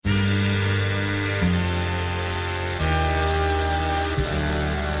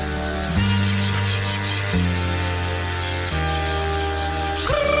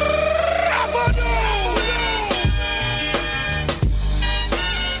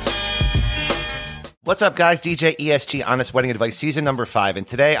What's up, guys? DJ ESG, Honest Wedding Advice, season number 5. And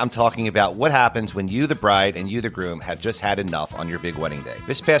today I'm talking about what happens when you, the bride, and you, the groom, have just had enough on your big wedding day.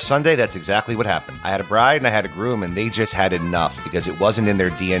 This past Sunday, that's exactly what happened. I had a bride and I had a groom, and they just had enough because it wasn't in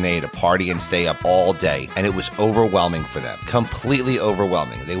their DNA to party and stay up all day. And it was overwhelming for them. Completely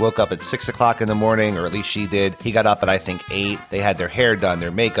overwhelming. They woke up at 6 o'clock in the morning, or at least she did. He got up at, I think, 8. They had their hair done,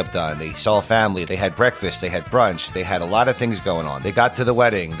 their makeup done. They saw family. They had breakfast. They had brunch. They had a lot of things going on. They got to the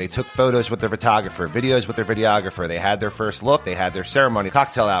wedding. They took photos with their photographer, videos with their videographer. They had their first look. They had their ceremony,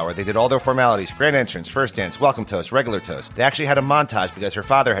 cocktail hour. They did all their formalities, grand entrance, first dance, welcome toast, regular toast. They actually had a montage because her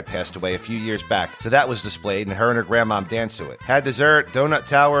father had passed away a few years back. So that was displayed, and her and her grandmom danced to it. Had dessert, donut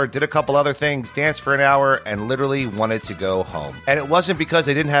tower, did a couple other things, danced for an hour, and literally wanted to go home. And it wasn't because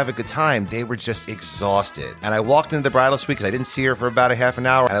they didn't have a good time. They were just exhausted. And I walked into the bridal suite because I didn't see her for about a half an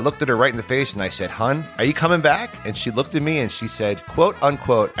hour. And I looked at her right in the face and I said, "Hun, are you coming back?" And she looked at me and she said, quote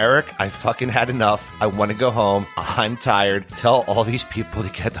unquote, "Eric, I fucking had enough. I want to go home. I'm tired. Tell all these people to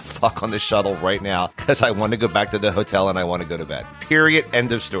get the fuck on the shuttle right now because I want to go back to the hotel and I want to go to bed." Period.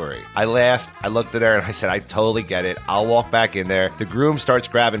 End of story. I laughed. I looked at her and I said, "I totally get it. I'll walk back in there." The groom starts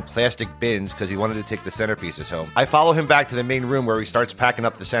grabbing plastic bins because he wanted to take the centerpieces home. I follow him back to the main room where he starts packing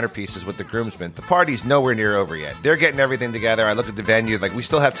up the centerpieces with the groomsmen. The party's nowhere near over yet. They're getting everything together. I look at the venue like, we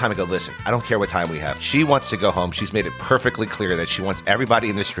still have time. I go, "Listen, I don't care what time we have." She wants to go home. She's made it perfectly clear that she wants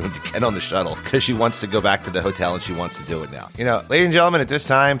everybody in this room to get on the shuttle because she wants to go back to the hotel and she wants to do it now. You know, ladies and gentlemen, at this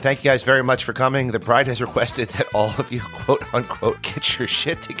time, thank you guys very much for coming. The bride has requested that all of you, quote unquote, get your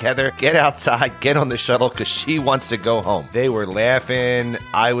shit together, get outside, get on the shuttle because she wants to go home. They were laughing.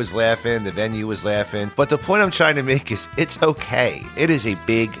 I was laughing. The venue was laughing. But the point I'm trying to make is it's okay. It is a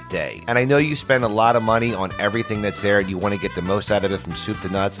big day. And I know you spend a lot of money on everything that's there and you want to get the most out of it from soup to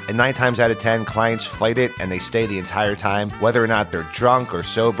nuts. And 9 times out of 10, clients fight it and they stay the entire time, whether or not they're drunk or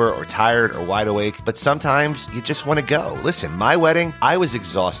sober or tired or wide awake. But sometimes you just want to go. Listen, my wedding, I was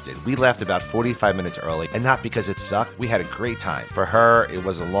exhausted. We left about 45 minutes early, and not because it sucked. We had a great time. For her, it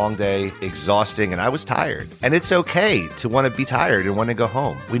was a long day, exhausting, and I was tired. And it's okay to want to be tired and want to go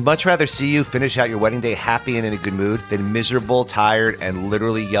home. We'd much rather see you finish out your wedding day happy and in a good mood than miserable, tired, and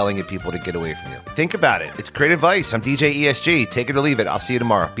literally yelling at people to get away from you. Think about it. It's great advice. I'm DJ ESG. Take it or leave it. I'll see you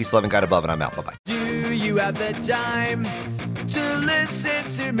tomorrow. Peace, love, and God above, and I'm out. Bye-bye. Do you have the time to listen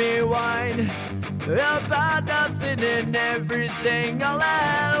to me whine about nothing and everything all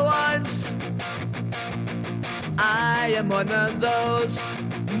at once? I am one of those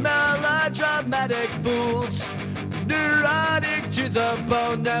melodramatic fools, neurotic to the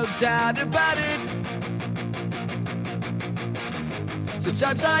bone, no doubt about it.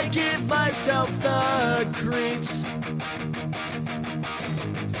 Sometimes I give myself the creeps.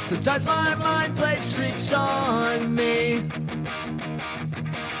 Sometimes my mind plays tricks on me.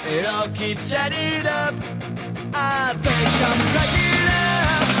 It all keeps adding up. I think I'm cracking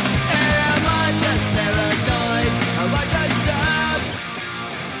up. Am I just paranoid? Am I just up?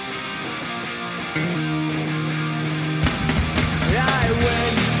 I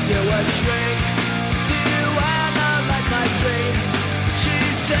went to a shrink to analyze my dreams. She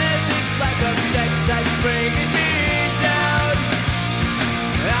says it's like a sex that's bringing me down.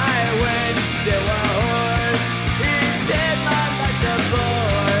 I went to a whore. He said my life's a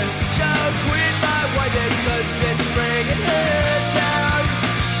bore. Choke with my white cause it's bringing her down.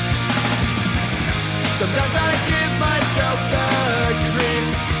 Sometimes I give myself the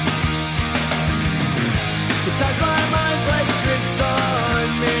creeps. Sometimes my mind plays tricks on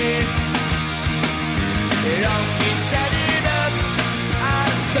me. It all keeps adding up. I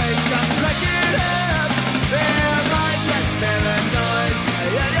think I'm cracking up. Am I just paranoid?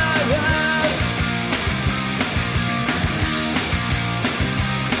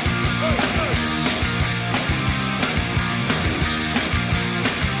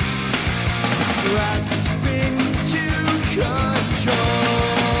 Grasping to control,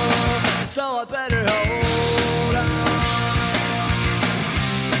 so I better hold on.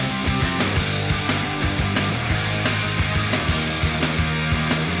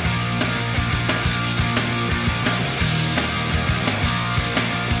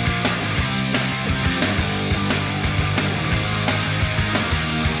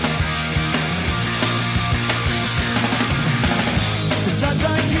 Sometimes I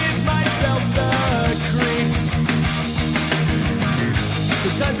give myself the creeps.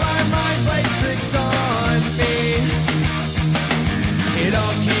 Sometimes my mind plays tricks on me. It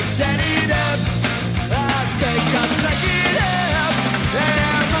all keeps adding up.